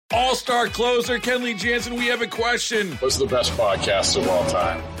All-star closer Kenley Jansen, we have a question. What's the best podcast of all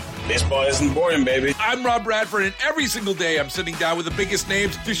time? Baseball isn't boring, baby. I'm Rob Bradford, and every single day I'm sitting down with the biggest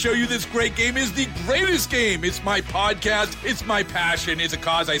names to show you this great game is the greatest game. It's my podcast. It's my passion. It's a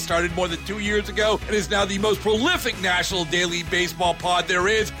cause I started more than 2 years ago and is now the most prolific national daily baseball pod there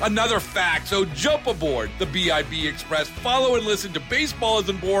is. Another fact. So jump aboard the BIB Express. Follow and listen to Baseball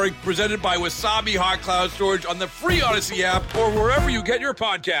Isn't Boring, presented by Wasabi Hot Cloud Storage on the free Odyssey app or wherever you get your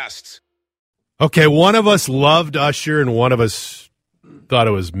podcasts. Okay, one of us loved Usher and one of us thought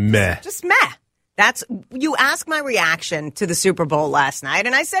it was meh. Just meh. You asked my reaction to the Super Bowl last night,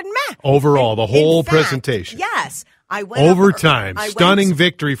 and I said meh. Overall, the whole presentation. Yes. I went overtime. Stunning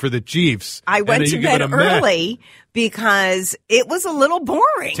victory for the Chiefs. I went to bed early because it was a little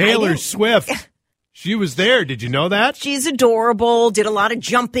boring. Taylor Swift. She was there. Did you know that? She's adorable, did a lot of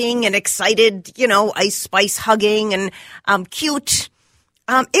jumping and excited, Ice Spice hugging and cute.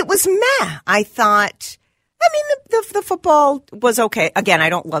 It was meh. I thought... the football was okay. Again, I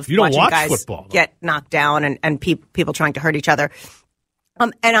don't love watching guys football, get knocked down and people trying to hurt each other.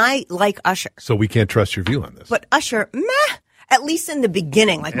 And I like Usher. So we can't trust your view on this. But Usher, meh. At least in the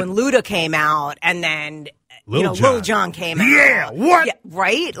beginning, like when Luda came out and then, Lil Jon came out. Yeah, what? Yeah,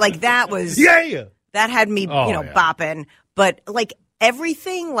 right? Like that was... Yeah. That had me, bopping. But like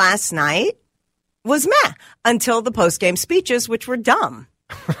everything last night was meh until the post-game speeches, which were dumb.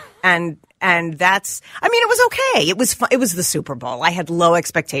 And that's, it was okay. It was fun. It was the Super Bowl. I had low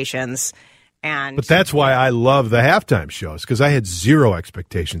expectations. But that's why I love the halftime shows, because I had zero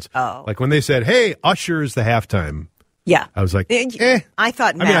expectations. Oh. Like when they said, hey, Usher is the halftime. Yeah. I was like, eh. I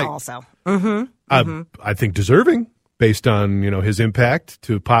thought meh also. Mm-hmm. I think deserving based on, his impact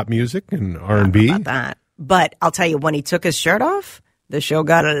to pop music and R&B. I don't know about that. But I'll tell you, when he took his shirt off, the show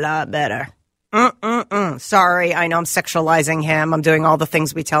got a lot better. Sorry, I know I'm sexualizing him. I'm doing all the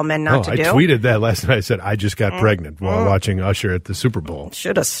things we tell men not to do. I tweeted that last night. I said, I just got pregnant while watching Usher at the Super Bowl.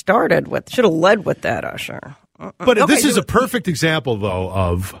 Should have led with that, Usher. But this is a perfect example, though,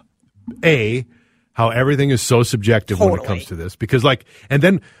 of, how everything is so subjective when it comes to this. Because, and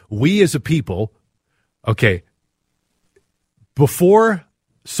then we as a people, before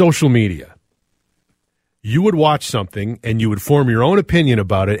social media, you would watch something and you would form your own opinion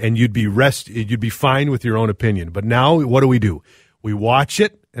about it, and you'd be fine with your own opinion. But now, what do? We watch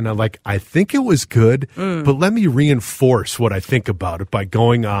it, and I'm like, I think it was good, but let me reinforce what I think about it by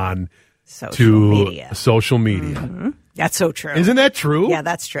going on social media. Mm-hmm. That's so true. Isn't that true? Yeah,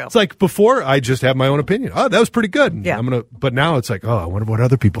 that's true. It's like before, I just have my own opinion. Oh, that was pretty good. Yeah. But now it's like, I wonder what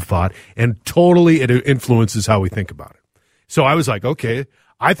other people thought, and totally it influences how we think about it. So I was like, okay,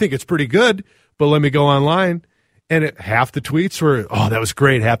 I think it's pretty good. But let me go online, and half the tweets were, that was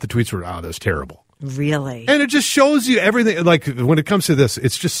great. Half the tweets were, that was terrible. Really? And it just shows you everything. Like, when it comes to this,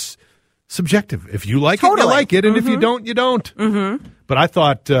 it's just subjective. If you like it, you like it. And if you don't, you don't. Mm-hmm. But I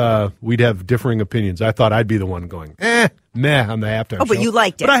thought we'd have differing opinions. I thought I'd be the one going, meh, on the halftime show. But you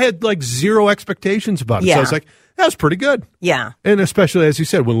liked it. But I had, zero expectations about it. Yeah. So I was like, that was pretty good. Yeah. And especially, as you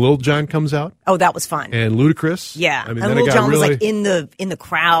said, when Lil Jon comes out. Oh, that was fun. And Ludacris. Yeah. And Lil Jon was in the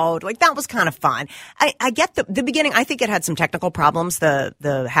crowd. That was kind of fun. I get the beginning. I think it had some technical problems. The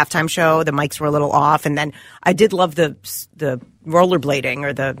halftime show, the mics were a little off. And then I did love the rollerblading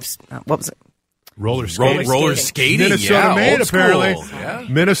or what was it? Roller skating. Minnesota made, apparently. Yeah.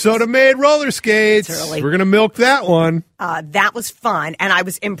 Minnesota made roller skates. We're going to milk that one. That was fun, and I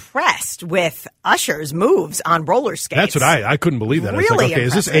was impressed with Usher's moves on roller skates. That's what I couldn't believe that. Really I was like, okay,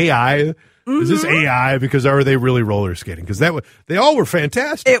 impressive. is this AI? Mm-hmm. Is this AI? Because are they really roller skating? Because they all were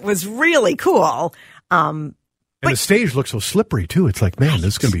fantastic. It was really cool. And the stage looked so slippery, too. It's like, man,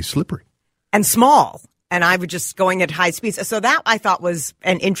 this is going to be slippery. And small. And I was just going at high speeds. So that I thought was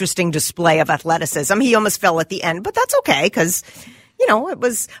an interesting display of athleticism. He almost fell at the end, but that's okay because, it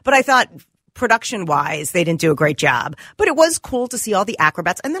was. But I thought production-wise, they didn't do a great job. But it was cool to see all the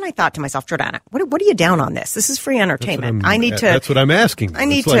acrobats. And then I thought to myself, Jordana, what are you down on this? This is free entertainment. That's what I'm asking. I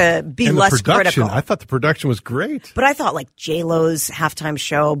need to be less critical. I thought the production was great. But I thought J-Lo's halftime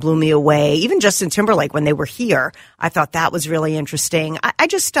show blew me away. Even Justin Timberlake, when they were here, I thought that was really interesting. I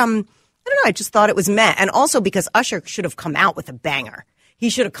just I don't know. I just thought it was meh. And also because Usher should have come out with a banger. He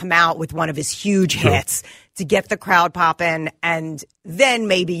should have come out with one of his huge hits to get the crowd popping. And then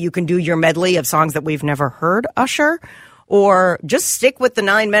maybe you can do your medley of songs that we've never heard, Usher. Or just stick with the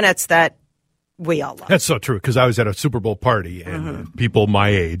 9 minutes that we all love. That's so true. Because I was at a Super Bowl party and people my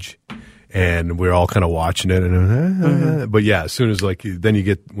age. And we're all kind of watching it. And But yeah, as soon as then you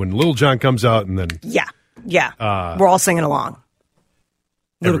get when Lil Jon comes out and then. Yeah. We're all singing along.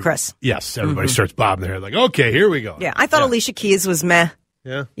 Ludacris. Yes, everybody starts bobbing their head okay, here we go. Yeah, I thought Alicia Keys was meh.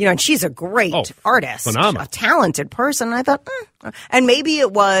 Yeah. And she's a great artist, phenomenal. a talented person. And I thought, and maybe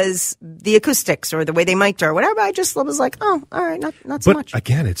it was the acoustics or the way they mic'd her or whatever. I just was like, all right, not so much. But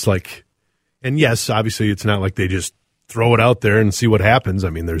again, it's like, and yes, obviously it's not like they just throw it out there and see what happens. I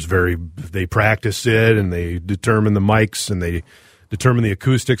mean, they practice it and they determine the mics and they determine the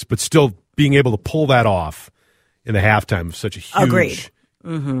acoustics, but still being able to pull that off in the halftime of such a huge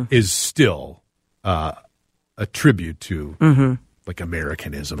Agreed. is still a tribute to like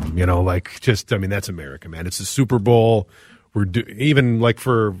Americanism, that's America, man. It's the Super Bowl. Even like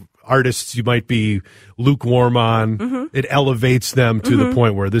for artists you might be lukewarm on, it elevates them to the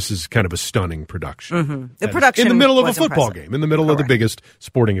point where this is kind of a stunning production. The production in the middle of a was football impressive. game, in the middle of the biggest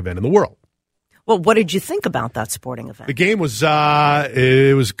sporting event in the world. Well, what did you think about that sporting event? The game was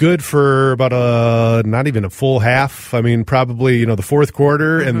it was good for about not even a full half. I mean, probably the fourth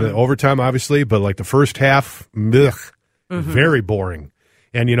quarter and the overtime, obviously, but like the first half, very boring.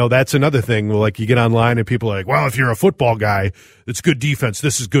 And that's another thing. Like you get online and people are like, "Well, if you're a football guy, it's good defense.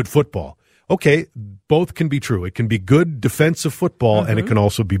 This is good football." Okay, both can be true. It can be good defensive football, and it can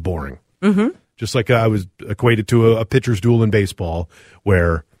also be boring. Just like I was equated to a pitcher's duel in baseball,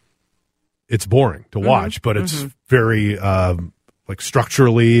 where it's boring to watch, but it's very like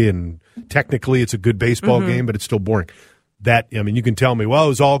structurally and technically it's a good baseball game, but it's still boring. You can tell me, well, it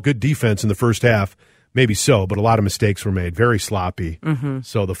was all good defense in the first half. Maybe so, but a lot of mistakes were made, very sloppy.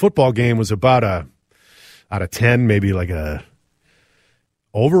 So the football game was about out of 10, maybe like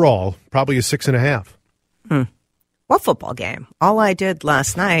overall, probably a 6.5. What football game? All I did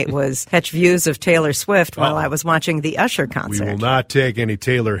last night was catch views of Taylor Swift while I was watching the Usher concert. We will not take any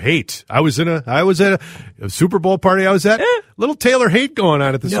Taylor hate. I was at a Super Bowl party. I was at little Taylor hate going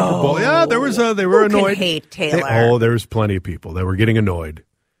on at the Super Bowl. Yeah, they were Who annoyed. Can hate Taylor? There was plenty of people that were getting annoyed.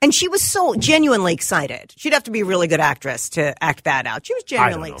 And she was so genuinely excited. She'd have to be a really good actress to act that out. She was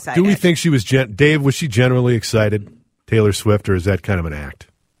genuinely excited. Do we think she was Dave? Was she genuinely excited, Taylor Swift, or is that kind of an act?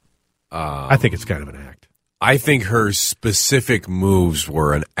 I think it's kind of an act. I think her specific moves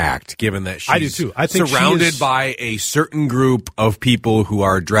were an act, given that I do she's too. I think surrounded by a certain group of people who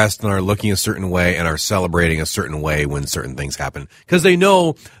are dressed and are looking a certain way and are celebrating a certain way when certain things happen. Because they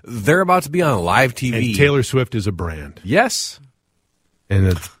know they're about to be on live TV. And Taylor Swift is a brand. Yes.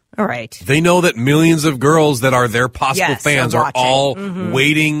 And all right. They know that millions of girls that are their possible fans are watching. all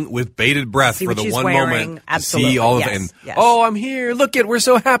waiting with bated breath See for what the she's one wearing. moment Absolutely. to see all of Yes. it. And, Yes. oh, I'm here. Look we're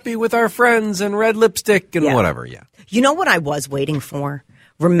so happy with our friends and red lipstick and whatever. Yeah. You know what I was waiting for?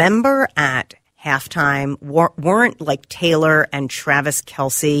 Remember at halftime, weren't like Taylor and Travis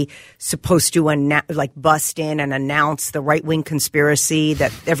Kelce supposed to bust in and announce the right-wing conspiracy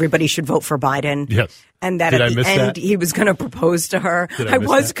that everybody should vote for Biden? Yes. And that Did at I the miss end that? he was going to propose to her. I miss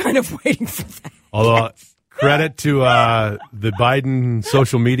was that? kind of waiting for that. although credit to the Biden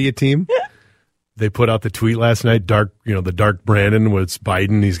social media team. They put out the tweet last night. The dark Brandon was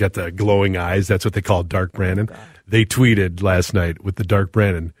Biden. He's got the glowing eyes. That's what they call dark Brandon. Oh, they tweeted last night with the dark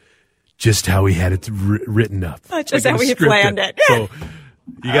Brandon just how he had it written up. Just how he planned it. So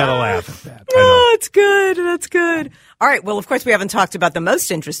you got to laugh at that. I know. Oh, it's good. That's good. All right. Well, of course, we haven't talked about the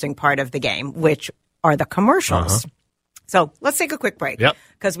most interesting part of the game, which are the commercials. So let's take a quick break. Yep.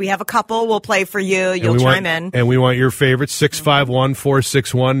 Because we have a couple we'll play for you. You'll chime in. And we want your favorites,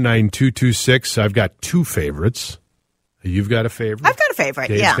 651-461-9226. I've got two favorites. You've got a favorite? I've got a favorite,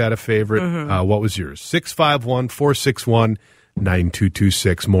 Dave's got a favorite. What was yours?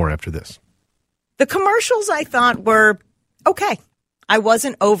 651-461-9226. More after this. The commercials I thought were okay. I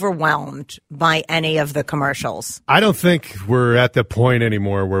wasn't overwhelmed by any of the commercials. I don't think we're at the point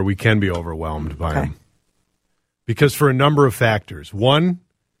anymore where we can be overwhelmed by them. Because for a number of factors. One,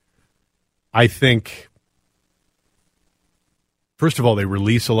 I think, first of all, they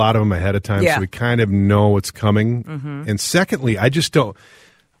release a lot of them ahead of time, so we kind of know what's coming. And secondly, I just don't.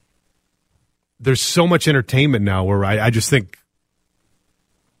 There's so much entertainment now where I just think,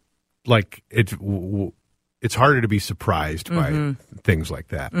 like, it's harder to be surprised by things like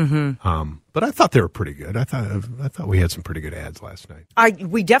that. But I thought they were pretty good. I thought we had some pretty good ads last night.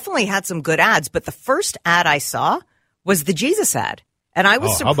 We definitely had some good ads, but the first ad I saw was the Jesus ad. And I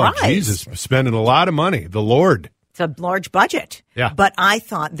was surprised. How about Jesus spending a lot of money? The Lord. It's a large budget. Yeah. But I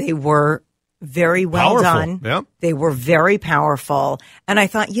thought they were very well done. Yeah. They were very powerful. And I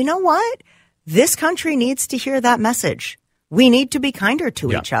thought, you know what? This country needs to hear that message. We need to be kinder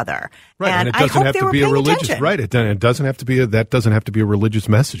to each other. Right, and it I doesn't hope have they to were be a paying religious. attention. Right, it doesn't have to be that doesn't have to be a religious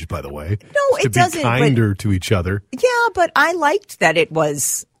message. By the way, No, It's it doesn't, To be kinder to each other. Yeah, but I liked that it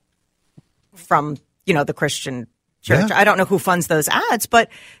was from the Christian church. Yeah. I don't know who funds those ads, but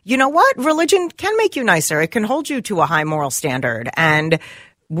you know what? Religion can make you nicer. It can hold you to a high moral standard, and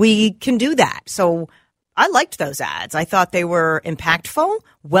we can do that. So I liked those ads. I thought they were impactful,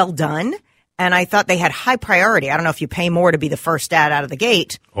 well done, and I thought they had high priority. I don't know if you pay more to be the first ad out of the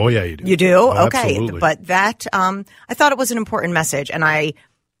gate. Oh, yeah, you do. You do? Oh, okay. absolutely. But that, I thought it was an important message, and I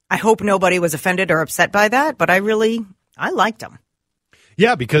hope nobody was offended or upset by that, but I liked them.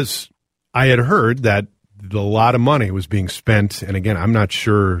 Yeah, because I had heard that a lot of money was being spent, and again, I'm not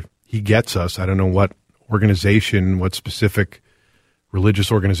sure he gets us. I don't know what organization, what specific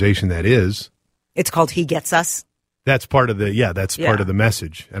religious organization that is. It's called He Gets Us. That's part of the part of the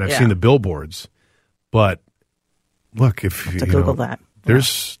message, and I've seen the billboards. But look, if you Google that.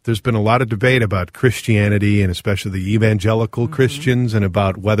 There's been a lot of debate about Christianity and especially the evangelical Christians and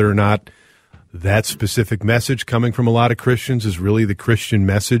about whether or not that specific message coming from a lot of Christians is really the Christian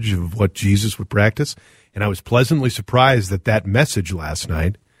message of what Jesus would practice. And I was pleasantly surprised that message last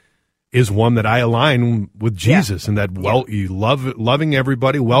night is one that I align with Jesus and that you loving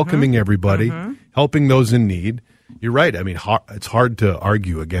everybody, welcoming everybody, helping those in need. You're right. I mean, it's hard to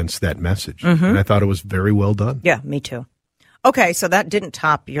argue against that message. And I thought it was very well done. Yeah, me too. Okay, so that didn't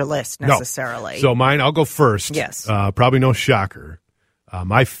top your list necessarily. No. So mine, I'll go first. Yes. Probably no shocker.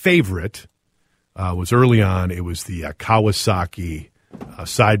 My favorite was early on. It was the Kawasaki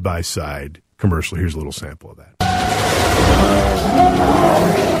side-by-side commercial. Here's a little sample of that.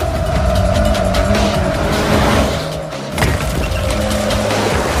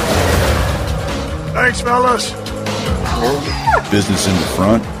 Thanks, fellas. Business in the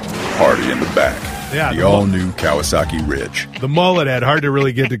front, party in the back. Yeah, the all-new Kawasaki Ridge. The mullet ad, hard to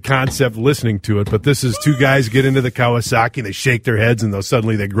really get the concept listening to it, but this is two guys get into the Kawasaki, they shake their heads, and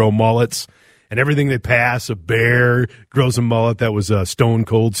suddenly they grow mullets. And everything they pass, a bear grows a mullet. That was Stone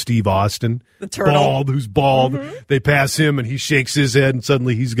Cold Steve Austin. The turtle. Who's bald. They pass him, and he shakes his head, and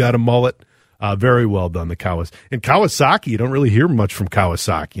suddenly he's got a mullet. Very well done, the Kawasaki. And Kawasaki, you don't really hear much from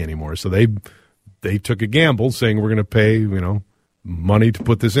Kawasaki anymore. So they took a gamble saying we're going to pay, money to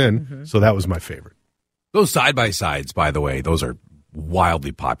put this in. So that was my favorite. Those side-by-sides, by the way, those are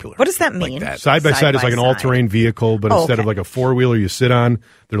wildly popular. What does that mean? Like that. Side-by-side is like an all-terrain vehicle, but instead of like a four-wheeler you sit on,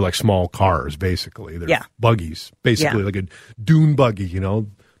 they're like small cars, basically. They're buggies, basically like a dune buggy,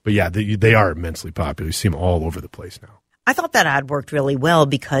 But yeah, they are immensely popular. You see them all over the place now. I thought that ad worked really well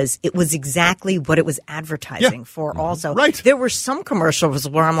because it was exactly what it was advertising for also. Right. There were some commercials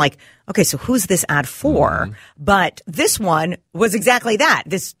where I'm like, okay, so who's this ad for? But this one was exactly that.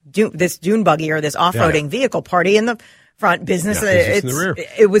 This dune buggy or this off-roading vehicle, party in the front, business, in the rear.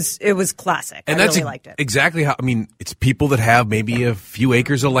 It was classic. And I that's really liked it. exactly how, it's people that have maybe a few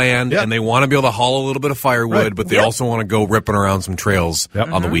acres of land and they want to be able to haul a little bit of firewood, but they also want to go ripping around some trails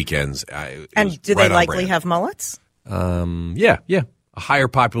on the weekends. And do they likely have mullets? Yeah. A higher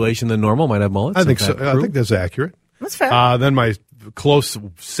population than normal might have mullets. I think so. I think that's accurate. That's fair. Then my close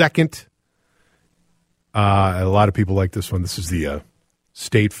second, a lot of people like this one. This is the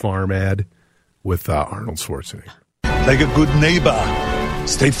State Farm ad with Arnold Schwarzenegger. Like a good neighbor,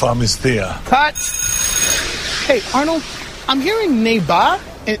 State Farm is there. Cut. Hey, Arnold, I'm hearing neighbor.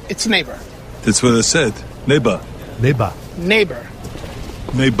 It's neighbor. That's what I said. Neighbor. Neighbor. Neighbor.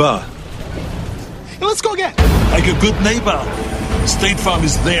 Neighbor. Hey, let's go again. Like a good neighbor, State Farm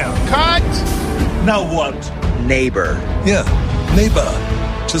is there. Cut. Now what? Neighbor. Yeah, neighbor.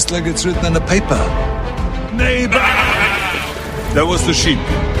 Just like it's written on the paper. Neighbor! That was the sheep.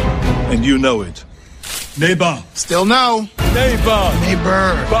 And you know it. Neighbor. Still no. Neighbor.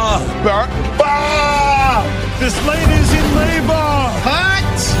 Neighbor. Bar. This lady's in labor.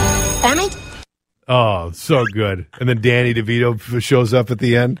 Cut. Arnold? Oh, so good. And then Danny DeVito shows up at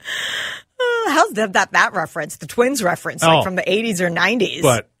the end. How's that reference? The Twins reference, like from the 80s or 90s.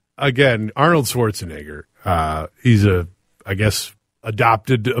 But again, Arnold Schwarzenegger, he's I guess,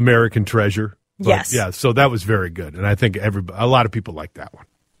 adopted American treasure. But, yes. Yeah, so that was very good. And I think a lot of people like that one.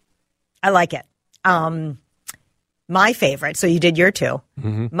 I like it. My favorite, so you did your two.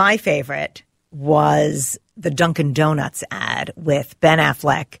 My favorite was the Dunkin' Donuts ad with Ben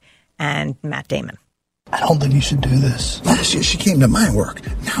Affleck and Matt Damon. I don't think you should do this. Last year she came to my work.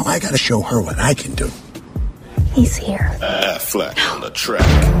 Now I gotta show her what I can do. He's here. Affleck on the track.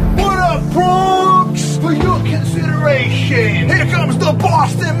 What up, Bronx? For your consideration, here comes the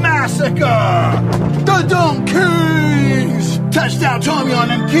Boston Massacre. The Dunk Kings. Touchdown Tommy on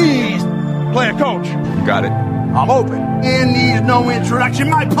them keys. Player coach. Got it. I'm open. And needs no introduction,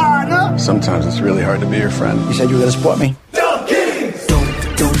 my partner. Sometimes it's really hard to be your friend. You said you were gonna support me? Dunk Kings.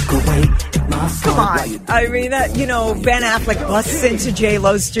 Don't go away. Come on. I mean, Ben Affleck busts into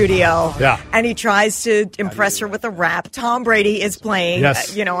J-Lo's studio. Yeah. And he tries to impress her with a rap. Tom Brady is playing,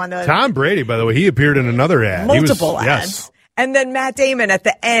 on the... Tom Brady, by the way, he appeared in another ad. Multiple ads. Yes. And then Matt Damon at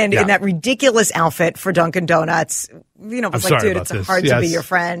the end in that ridiculous outfit for Dunkin' Donuts. Was like, dude, it's hard to be your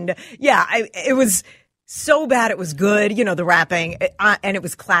friend. Yeah, it was... so bad it was good, the rapping, and it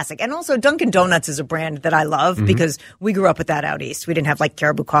was classic. And also, Dunkin' Donuts is a brand that I love because we grew up with that out east. We didn't have,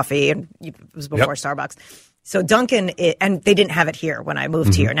 Caribou Coffee, and it was before Starbucks. So Dunkin', and they didn't have it here when I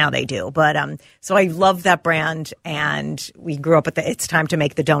moved here. Now they do. But so I love that brand, and we grew up with It's Time to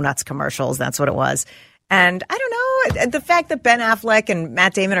Make the Donuts commercials. That's what it was. And I don't know, the fact that Ben Affleck and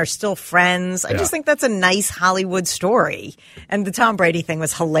Matt Damon are still friends, I just think that's a nice Hollywood story. And the Tom Brady thing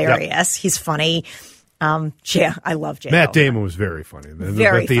was hilarious. He's funny. I love J-Lo. Matt Damon was very funny.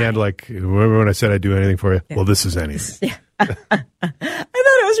 Very At the end, remember when I said I'd do anything for you? Yeah. Well, this is anything. Yeah. I thought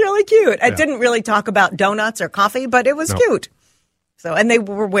it was really cute. I didn't really talk about donuts or coffee, but it was cute. So, and they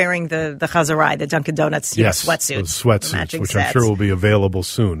were wearing the Chazarai, the Dunkin' Donuts sweatsuits. Those sweatsuits, which I'm sure will be available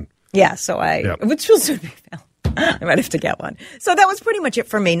soon. Yeah, which will soon be available. I might have to get one. So that was pretty much it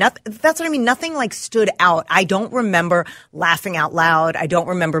for me. That's what I mean. Nothing stood out. I don't remember laughing out loud. I don't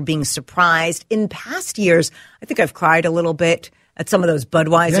remember being surprised. In past years, I think I've cried a little bit at some of those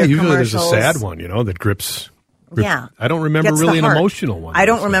Budweiser usually commercials. There's a sad one, that grips. Yeah. I don't remember really an emotional one. I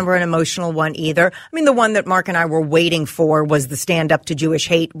don't remember an emotional one either. I mean, the one that Mark and I were waiting for was the Stand Up to Jewish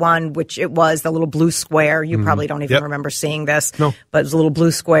Hate one, which it was the little blue square. You probably don't even remember seeing this. No. But it was a little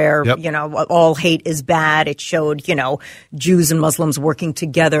blue square, all hate is bad. It showed, Jews and Muslims working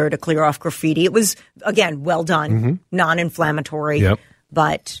together to clear off graffiti. It was, again, well done, non-inflammatory,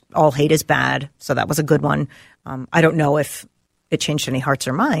 but all hate is bad. So that was a good one. I don't know if it changed any hearts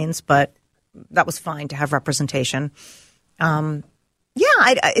or minds, but that was fine to have representation. It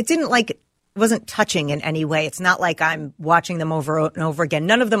didn't it wasn't touching in any way. It's not like I'm watching them over and over again.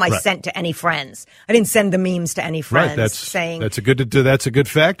 None of them I sent to any friends. I didn't send the memes to any friends. Right, that's a good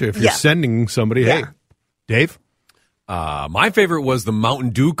factor. If you're sending somebody, hey, Dave? My favorite was the Mountain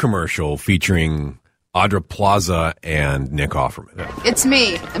Dew commercial featuring Audra Plaza and Nick Offerman. It's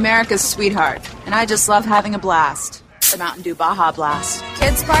me, America's sweetheart, and I just love having a blast. The Mountain Dew Baja Blast.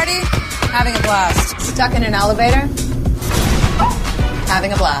 Kids party? Having a blast. Stuck in an elevator?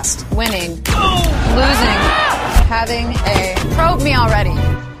 Having a blast. Winning. Losing. Having a... Probe me already.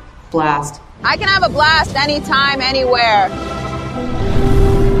 Blast. I can have a blast anytime, anywhere.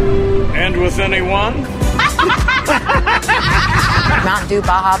 And with anyone? Mountain Dew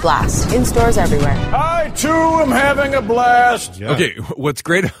Baja Blast. In stores everywhere. I, too, am having a blast. Yeah. Okay, what's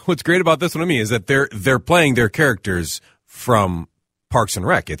great about this one to me is that they're playing their characters from Parks and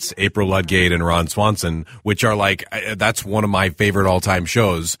Rec. It's April Ludgate and Ron Swanson, which are that's one of my favorite all-time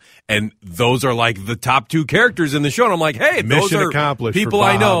shows. And those are the top two characters in the show. And I'm like, hey, those are accomplished people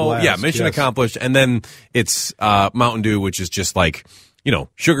I know. Blast. Yeah, mission accomplished. And then it's Mountain Dew, which is just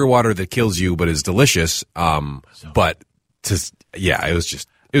sugar water that kills you but is delicious. It was just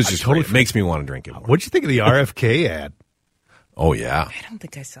totally it makes me want to drink it more. What'd you think of the RFK ad? Oh, yeah. I don't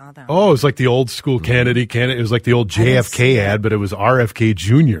think I saw that. Oh, it was like the old school Kennedy. It was like the old JFK ad, but it was RFK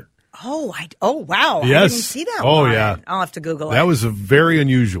Jr. Oh, wow. Yes. I didn't see that one. Oh, yeah. I'll have to Google it. That was very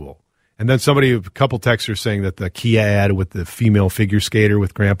unusual. And then a couple texters saying that the Kia ad with the female figure skater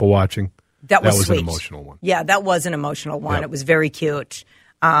with Grandpa watching. That was sweet. An emotional one. Yeah, that was an emotional one. Yep. It was very cute.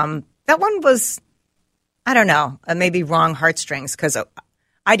 That one was, I don't know, maybe wrong heartstrings because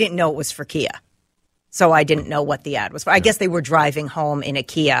I didn't know it was for Kia. So I didn't know what the ad was for. I guess they were driving home in a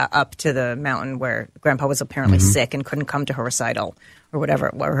Kia up to the mountain where Grandpa was apparently sick and couldn't come to her recital or whatever,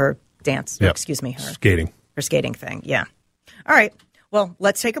 or her dance, her skating thing. Yeah. All right. Well,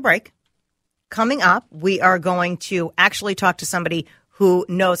 let's take a break. Coming up, we are going to actually talk to somebody who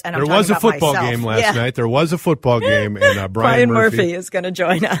knows, and I'm there was a football myself. Game last night. There was a football game, and Brian Murphy is going to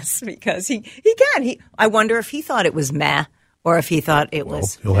join us because he can. I wonder if he thought it was meh. Or if he thought it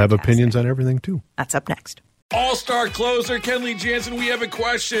was he'll have opinions on everything, too. That's up next. All-star closer, Kenley Jansen, we have a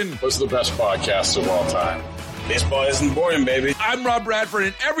question. What's the best podcast of all time? Baseball isn't boring, baby. I'm Rob Bradford,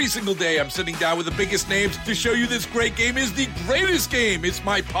 and every single day I'm sitting down with the biggest names to show you this great game is the greatest game. It's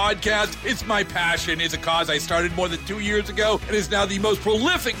my podcast. It's my passion. It's a cause I started more than 2 years ago and is now the most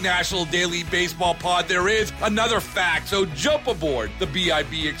prolific national daily baseball pod there is. Another fact, so jump aboard the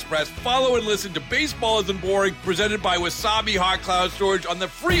BIB Express. Follow and listen to Baseball Isn't Boring, presented by Wasabi Hot Cloud Storage on the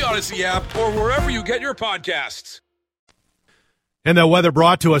free Odyssey app or wherever you get your podcasts. And the weather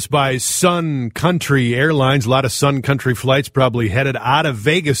brought to us by Sun Country Airlines. A lot of Sun Country flights probably headed out of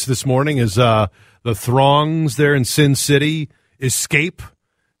Vegas this morning as the throngs there in Sin City escape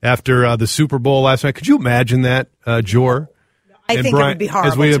after the Super Bowl last night. Could you imagine that, Jor? I think it would be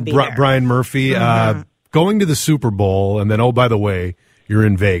horrible as we to had be there. Brian Murphy going to the Super Bowl, and then, oh, by the way, you're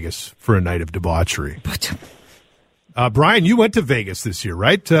in Vegas for a night of debauchery. Brian, you went to Vegas this year,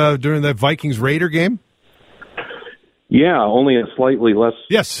 right, during that Vikings-Raider game? Yeah, only a slightly less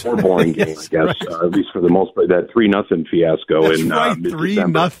more boring game, Yes, I guess, right. At least for the most part, that 3-0 fiasco That's in right,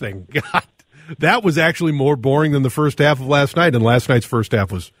 mid-December. 3-0. God, that was actually more boring than the first half of last night, and last night's first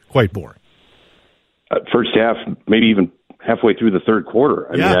half was quite boring. First half, maybe even halfway through the third quarter.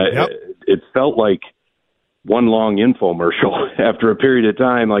 I mean, it felt like one long infomercial after a period of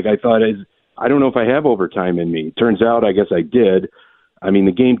time. Like, I thought, I don't know if I have overtime in me. Turns out, I guess I did. I mean,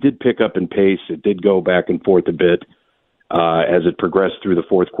 the game did pick up in pace. It did go back and forth a bit as it progressed through the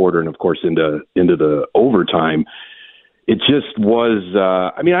fourth quarter and, of course, into the overtime. It just was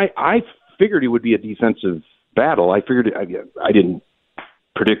I mean, I figured it would be a defensive battle. I figured I didn't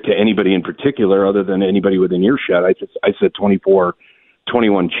predict to anybody in particular other than anybody within earshot. I said 24-21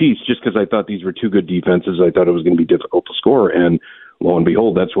 Chiefs just because I thought these were two good defenses. I thought it was going to be difficult to score, and lo and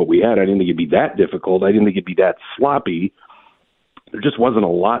behold, that's what we had. I didn't think it'd be that difficult. I didn't think it'd be that sloppy. There just wasn't a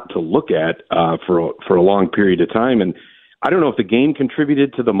lot to look at for a long period of time, and I don't know if the game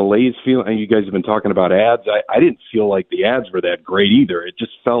contributed to the malaise feeling. And you guys have been talking about ads. I didn't feel like the ads were that great either. It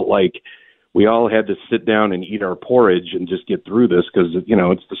just felt like we all had to sit down and eat our porridge and just get through this because, you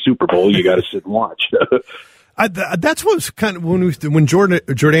know, it's the Super Bowl. You got to sit and watch. That's what was kind of when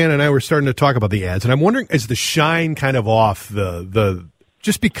Jordana and I were starting to talk about the ads, and I'm wondering, is the shine kind of off the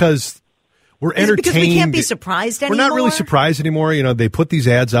just because we're entertained? Because we can't be surprised anymore? We're not really surprised anymore. You know, they put these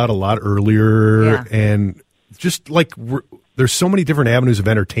ads out a lot earlier, and just like there's so many different avenues of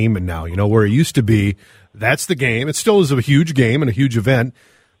entertainment now. You know, where it used to be, that's the game. It still is a huge game and a huge event,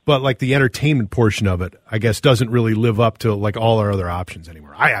 but like the entertainment portion of it, I guess, doesn't really live up to like all our other options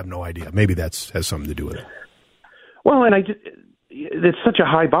anymore. I have no idea. Maybe that has something to do with it. Well, and it's such a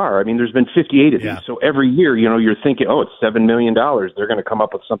high bar. I mean, there's been 58 of these. So every year, you know, you're thinking, oh, it's $7 million. They're going to come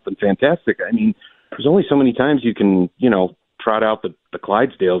up with something fantastic. I mean, there's only so many times you can, you know, trot out the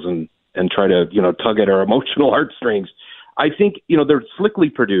Clydesdales and try to, you know, tug at our emotional heartstrings. I think, you know, they're slickly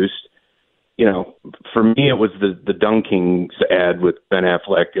produced. You know, for me, it was the Dunkings ad with Ben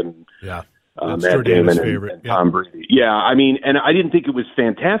Affleck and Matt Damon and Tom Brady. Yeah, I mean, and I didn't think it was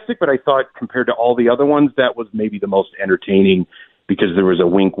fantastic, but I thought compared to all the other ones, that was maybe the most entertaining because there was a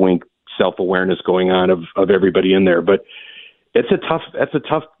wink self-awareness going on of everybody in there. But that's a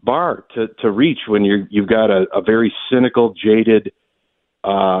tough bar to reach when you've got a very cynical, jaded,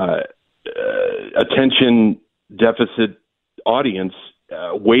 attention deficit audience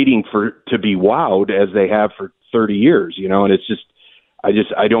waiting to be wowed as they have for 30 years, you know, and it's just,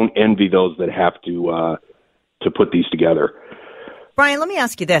 I don't envy those that have to put these together. Brian, let me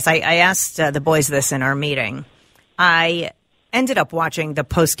ask you this. I asked the boys this in our meeting. I ended up watching the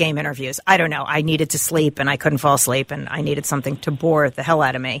post-game interviews. I don't know. I needed to sleep, and I couldn't fall asleep, and I needed something to bore the hell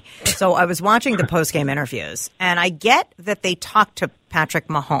out of me. So I was watching the post-game interviews, and I get that they talked to Patrick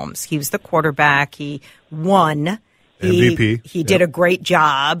Mahomes. He was the quarterback. He won. MVP. He did a great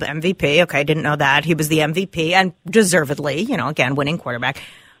job. MVP. Okay, didn't know that. He was the MVP, and deservedly, you know, again, winning quarterback.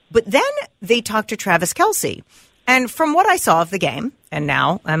 But then they talked to Travis Kelce. And from what I saw of the game, and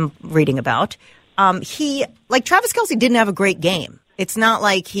now I'm reading about, Travis Kelce didn't have a great game. It's not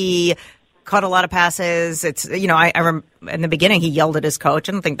like he caught a lot of passes. It's, you know, I remember in the beginning he yelled at his coach.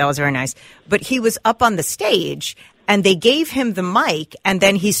 I don't think that was very nice. But he was up on the stage, and they gave him the mic, and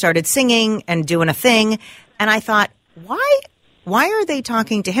then he started singing and doing a thing. And I thought, why are they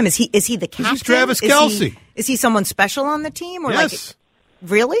talking to him? Is he the captain? He's Travis Kelce. Is he someone special on the team? Or yes.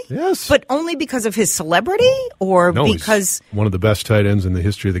 Really? Yes. But only because of his celebrity, or because he's one of the best tight ends in the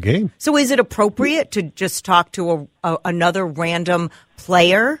history of the game. So is it appropriate to just talk to another random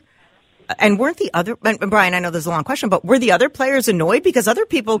player? And weren't the other, and Brian, I know this is a long question, but were the other players annoyed because other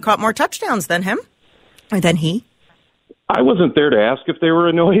people caught more touchdowns than him or than he? I wasn't there to ask if they were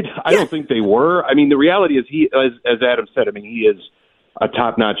annoyed. I don't think they were. I mean, the reality is he, as Adam said, I mean, he is a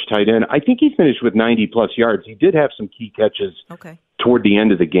top-notch tight end. I think he finished with 90-plus yards. He did have some key catches toward the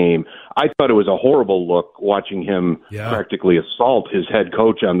end of the game. I thought it was a horrible look watching him practically assault his head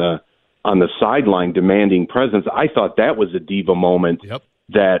coach on the sideline, demanding presence. I thought that was a diva moment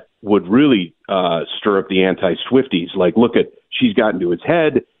that would really stir up the anti-Swifties. Like, look at, she's gotten to his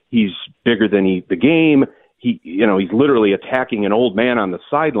head. He's bigger than the game. He's literally attacking an old man on the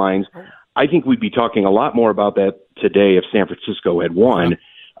sidelines. I think we'd be talking a lot more about that today if San Francisco had won,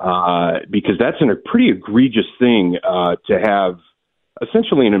 because that's a pretty egregious thing to have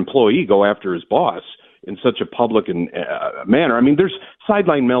essentially an employee go after his boss. in such a public manner. I mean, there's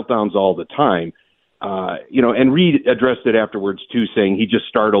sideline meltdowns all the time. And Reed addressed it afterwards too, saying he just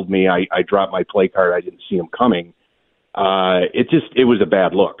startled me. I dropped my play card. I didn't see him coming. It was a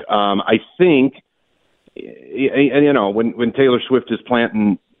bad look. I think, when Taylor Swift is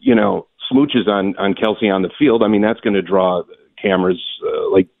planting, smooches on Kelsey on the field, I mean, that's going to draw cameras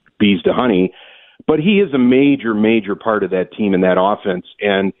like bees to honey. But he is a major, major part of that team and that offense.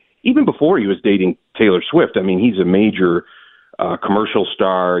 And even before he was dating Taylor Swift, I mean, he's a major commercial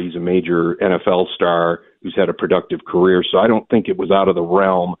star. He's a major NFL star who's had a productive career. So I don't think it was out of the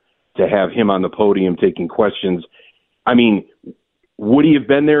realm to have him on the podium taking questions. I mean, would he have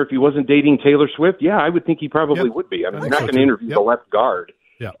been there if he wasn't dating Taylor Swift? Yeah, I would think he probably would be. I mean, you're not going to interview the left guard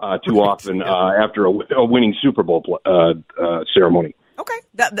too often after a winning Super Bowl ceremony. Okay,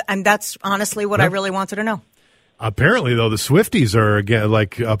 and that's honestly what I really wanted to know. Apparently, though, the Swifties are again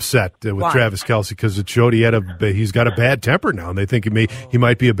upset with Travis Kelce because it showed he's got a bad temper now, and they think he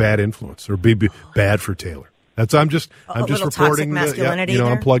might be a bad influence or be bad for Taylor. I'm just reporting.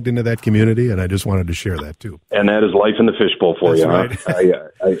 I'm plugged into that community, and I just wanted to share that too. And that is life in the fishbowl for you. Right.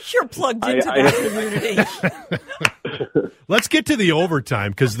 You're plugged into that community. Let's get to the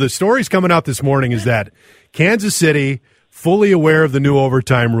overtime because the story's coming out this morning is that Kansas City, fully aware of the new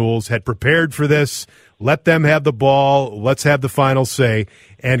overtime rules, had prepared for this. Let them have the ball. Let's have the final say.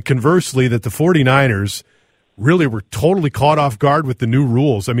 And conversely, that the 49ers really were totally caught off guard with the new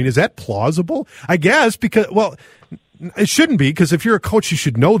rules. I mean, is that plausible? I guess because, well, it shouldn't be because if you're a coach, you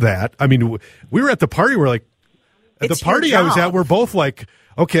should know that. I mean, we were at the party. We're like, at the party I was at, we're both like,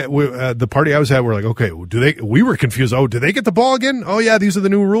 okay, the party I was at, we're like, okay, we were confused. Oh, do they get the ball again? Oh, yeah, these are the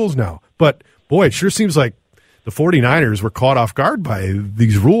new rules now. But, boy, it sure seems like the 49ers were caught off guard by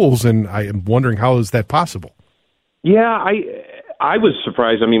these rules, and I am wondering how is that possible? Yeah, I was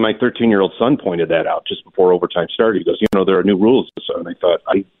surprised. I mean, my 13-year-old son pointed that out just before overtime started. He goes, there are new rules. And I thought,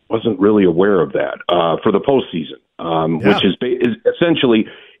 I wasn't really aware of that for the postseason, which is essentially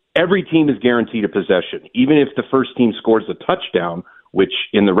every team is guaranteed a possession. Even if the first team scores a touchdown, which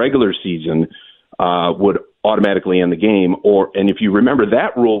in the regular season would automatically end the game. And if you remember,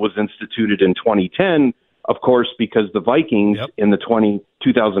 that rule was instituted in 2010, of course, because the Vikings in the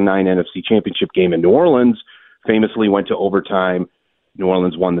 2009 NFC Championship game in New Orleans famously went to overtime. New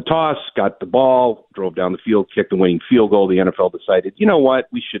Orleans won the toss, got the ball, drove down the field, kicked the winning field goal. The NFL decided, you know what,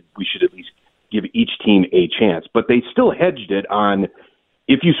 we should at least give each team a chance. But they still hedged it on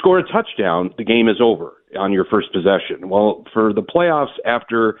if you score a touchdown, the game is over on your first possession. Well, for the playoffs,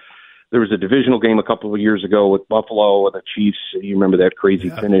 after there was a divisional game a couple of years ago with Buffalo and the Chiefs, you remember that crazy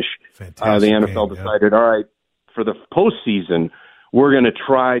finish. The NFL decided, all right, for the postseason, we're going to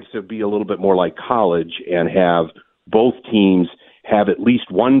try to be a little bit more like college and have both teams have at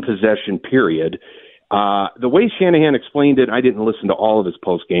least one possession period. The way Shanahan explained it, I didn't listen to all of his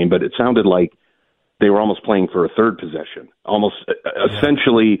post game, but it sounded like they were almost playing for a third possession.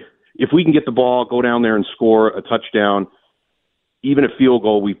 Essentially, if we can get the ball, go down there and score a touchdown, even a field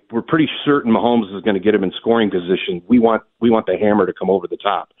goal, we're pretty certain Mahomes is going to get him in scoring position. We want the hammer to come over the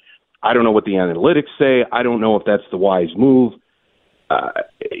top. I don't know what the analytics say. I don't know if that's the wise move.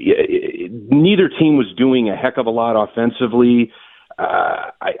 Neither team was doing a heck of a lot offensively.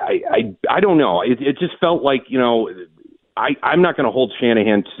 I don't know. It just felt like, I'm not going to hold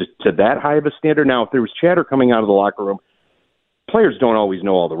Shanahan to that high of a standard. Now, if there was chatter coming out of the locker room, players don't always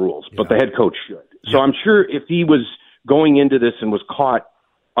know all the rules, but the head coach should. So I'm sure if he was going into this and was caught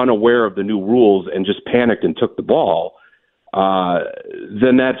unaware of the new rules and just panicked and took the ball,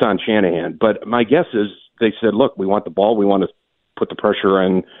 then that's on Shanahan. But my guess is they said, look, we want the ball. We want to put the pressure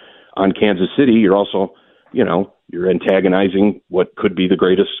on Kansas City. You're also, you're antagonizing what could be the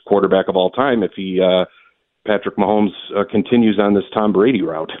greatest quarterback of all time if Patrick Mahomes continues on this Tom Brady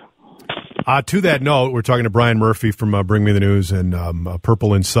route. To that note, we're talking to Brian Murphy from Bring Me the News and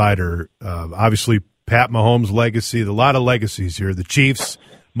Purple Insider. Obviously, Pat Mahomes' legacy, a lot of legacies here. The Chiefs,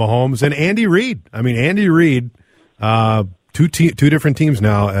 Mahomes, and Andy Reid. I mean, Andy Reid, two different teams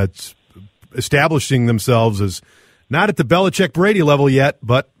now at establishing themselves as not at the Belichick-Brady level yet,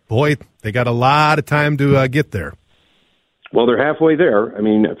 but, boy, they got a lot of time to get there. Well, they're halfway there. I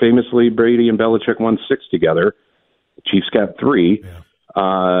mean, famously, Brady and Belichick won 6 together. The Chiefs got 3.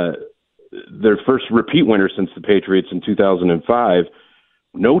 Yeah. Their first repeat winner since the Patriots in 2005.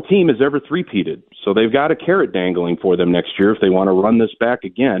 No team has ever three-peated, so they've got a carrot dangling for them next year if they want to run this back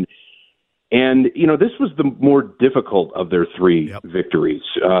again. And, this was the more difficult of their 3 victories.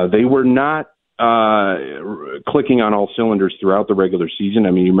 They were not clicking on all cylinders throughout the regular season.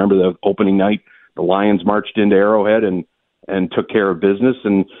 I mean, you remember the opening night, the Lions marched into Arrowhead and took care of business.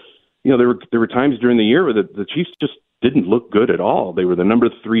 And there were times during the year where the Chiefs just didn't look good at all. They were the number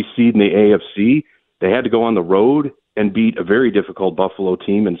 3 seed in the AFC. They had to go on the road and beat a very difficult Buffalo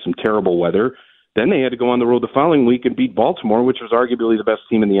team in some terrible weather. Then they had to go on the road the following week and beat Baltimore, which was arguably the best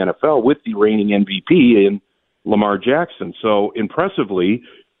team in the NFL with the reigning MVP in Lamar Jackson. So impressively,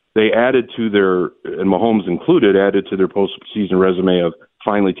 they added to their, and Mahomes included, added to their postseason resume of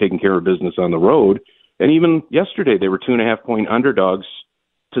finally taking care of business on the road. And even yesterday, they were 2.5-point underdogs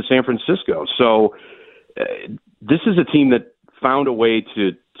to San Francisco. So this is a team that found a way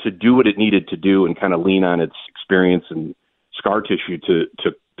to do what it needed to do and kind of lean on its experience and scar tissue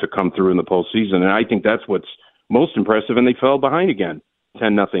to come through in the postseason. And I think that's what's most impressive. And they fell behind again,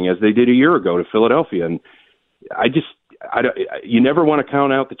 10-0, as they did a year ago to Philadelphia. And you never want to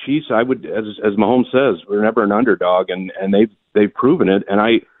count out the Chiefs. I would, as Mahomes says, we're never an underdog, and they've proven it. And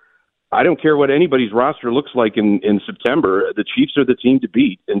I don't care what anybody's roster looks like in September. The Chiefs are the team to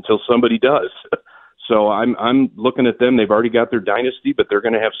beat until somebody does. So I'm looking at them. They've already got their dynasty, but they're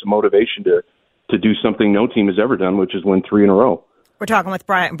going to have some motivation to do something no team has ever done, which is win 3 in a row. We're talking with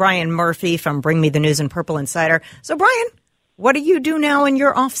Brian Murphy from Bring Me the News and Purple Insider. So, Brian, what do you do now in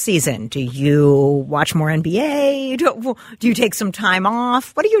your off season? Do you watch more NBA? Do you take some time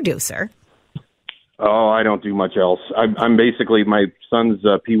off? What do you do, sir? Oh, I don't do much else. I'm basically, my son's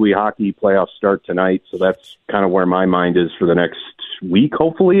Pee Wee hockey playoffs start tonight, so that's kind of where my mind is for the next week,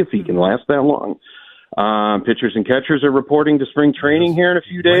 hopefully, if he can last that long. Pitchers and catchers are reporting to spring training here in a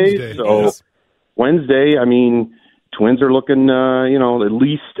few days. Wednesday, I mean, Twins are looking, at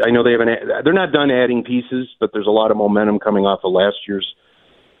least, I know they're not done adding pieces, but there's a lot of momentum coming off of last year's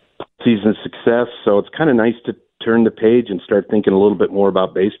season success. So it's kind of nice to turn the page and start thinking a little bit more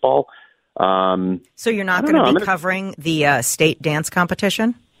about baseball. So you're not going to be covering the state dance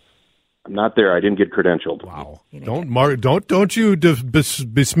competition? I'm not there. I didn't get credentialed. Wow! Don't you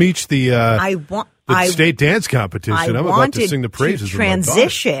besmirch the state dance competition. I'm about to sing the praises. To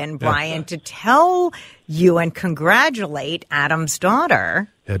transition, Brian, to tell you and congratulate Adam's daughter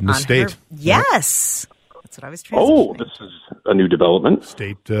heading to state. Yes, that's what I was transitioning. Oh, this is a new development.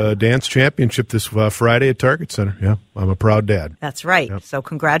 State dance championship this Friday at Target Center. Yeah, I'm a proud dad. That's right. Yep. So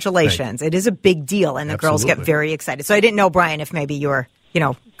congratulations. It is a big deal, and the girls get very excited. So I didn't know, Brian, if maybe you were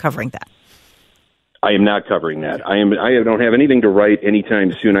covering that. I am not covering that. I don't have anything to write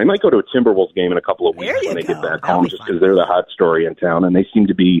anytime soon. I might go to a Timberwolves game in a couple of weeks when they get back home, just because they're the hot story in town, and they seem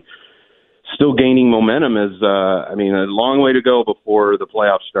to be still gaining momentum. A long way to go before the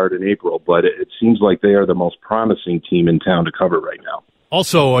playoffs start in April, but it seems like they are the most promising team in town to cover right now.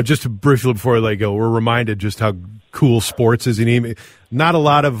 Also, just briefly before I let go, we're reminded just how cool sports is. Not a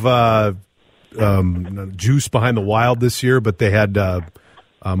lot of juice behind the Wild this year, but they had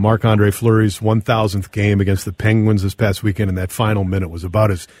Marc-Andre Fleury's 1,000th game against the Penguins this past weekend, and that final minute was about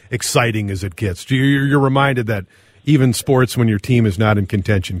as exciting as it gets. You're reminded that even sports, when your team is not in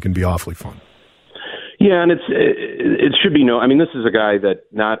contention, can be awfully fun. Yeah, and it should be this is a guy that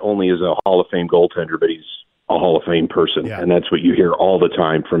not only is a Hall of Fame goaltender, but he's a Hall of Fame person, and that's what you hear all the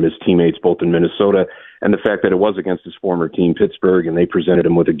time from his teammates, both in Minnesota and the fact that it was against his former team, Pittsburgh, and they presented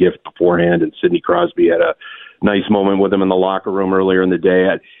him with a gift beforehand, and Sidney Crosby had a nice moment with him in the locker room earlier in the day.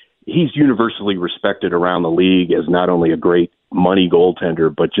 He's universally respected around the league as not only a great money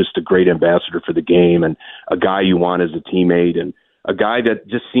goaltender, but just a great ambassador for the game and a guy you want as a teammate, and a guy that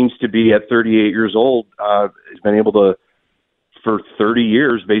just seems to be at 38 years old, has been able to, for 30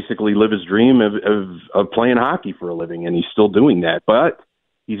 years, basically live his dream of playing hockey for a living, and he's still doing that. But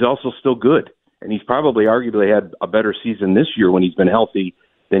he's also still good, and he's probably arguably had a better season this year when he's been healthy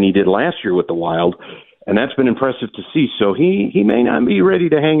than he did last year with the Wild. And that's been impressive to see. So he may not be ready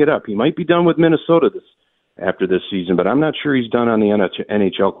to hang it up. He might be done with Minnesota after this season, but I'm not sure he's done on the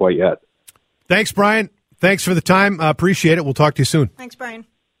NHL quite yet. Thanks, Brian. Thanks for the time. Appreciate it. We'll talk to you soon. Thanks, Brian.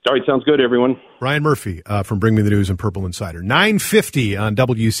 All right, sounds good, everyone. Brian Murphy from Bring Me the News and Purple Insider. 9:50 on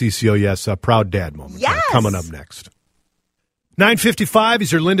WCCO. Yes, a proud dad moment. Yes. Coming up next. 9:55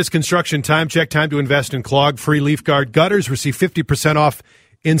 is your Linda's Construction time check. Time to invest in clog-free leaf guard gutters. Receive 50% off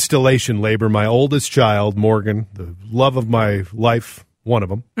installation labor. My oldest child, Morgan, the love of my life, one of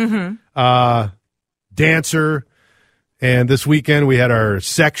them, dancer. And this weekend we had our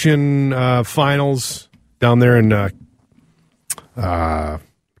section finals down there in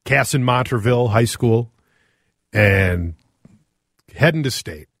Casson Monterville High School, and heading to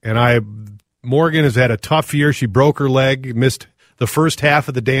state. And Morgan has had a tough year. She broke her leg, missed the first half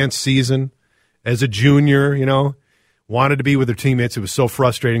of the dance season as a junior, wanted to be with her teammates. It was so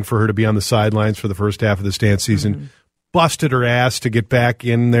frustrating for her to be on the sidelines for the first half of this dance season. Busted her ass to get back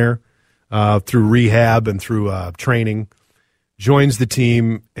in there through rehab and through training. joins the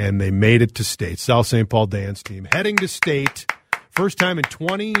team, and they made it to state. South St. Paul dance team heading to state. First time in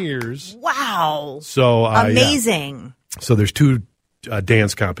 20 years. Wow. So amazing. Yeah. So there's two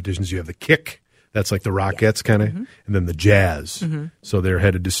dance competitions. You have the kick. That's like the Rockettes kind of, and then the jazz. So they're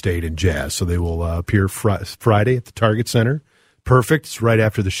headed to state in jazz. So they will appear Friday at the Target Center. Perfect. It's right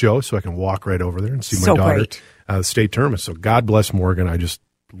after the show, so I can walk right over there and see my daughter. The state tournament. So God bless Morgan. I just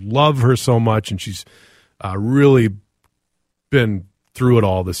love her so much, and she's really been through it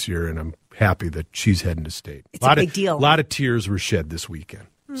all this year, and I'm happy that she's heading to state. It's a big deal. A lot of tears were shed this weekend.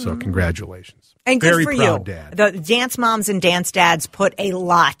 So congratulations. And Very good for proud you. Dad. The dance moms and dance dads put a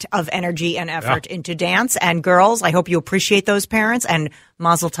lot of energy and effort into dance. And girls, I hope you appreciate those parents, and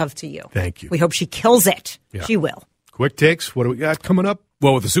mazel tov to you. Thank you. We hope she kills it. Yeah. She will. Quick takes. What do we got coming up?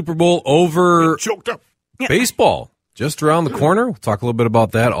 Well, with the Super Bowl over, choked up. Baseball just around the corner. We'll talk a little bit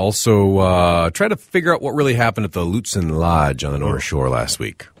about that. Also, try to figure out what really happened at the Lutzen Lodge on the North Shore last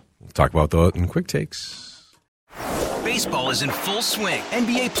week. We'll talk about that in quick takes. Baseball is in full swing.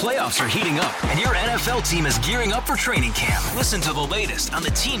 NBA playoffs are heating up, and your NFL team is gearing up for training camp. Listen to the latest on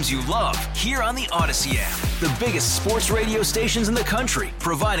the teams you love here on the Odyssey app. The biggest sports radio stations in the country,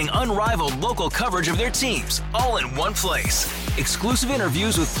 providing unrivaled local coverage of their teams, all in one place. Exclusive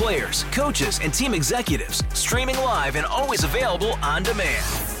interviews with players, coaches, and team executives, streaming live and always available on demand.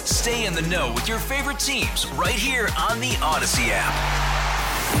 Stay in the know with your favorite teams right here on the Odyssey app.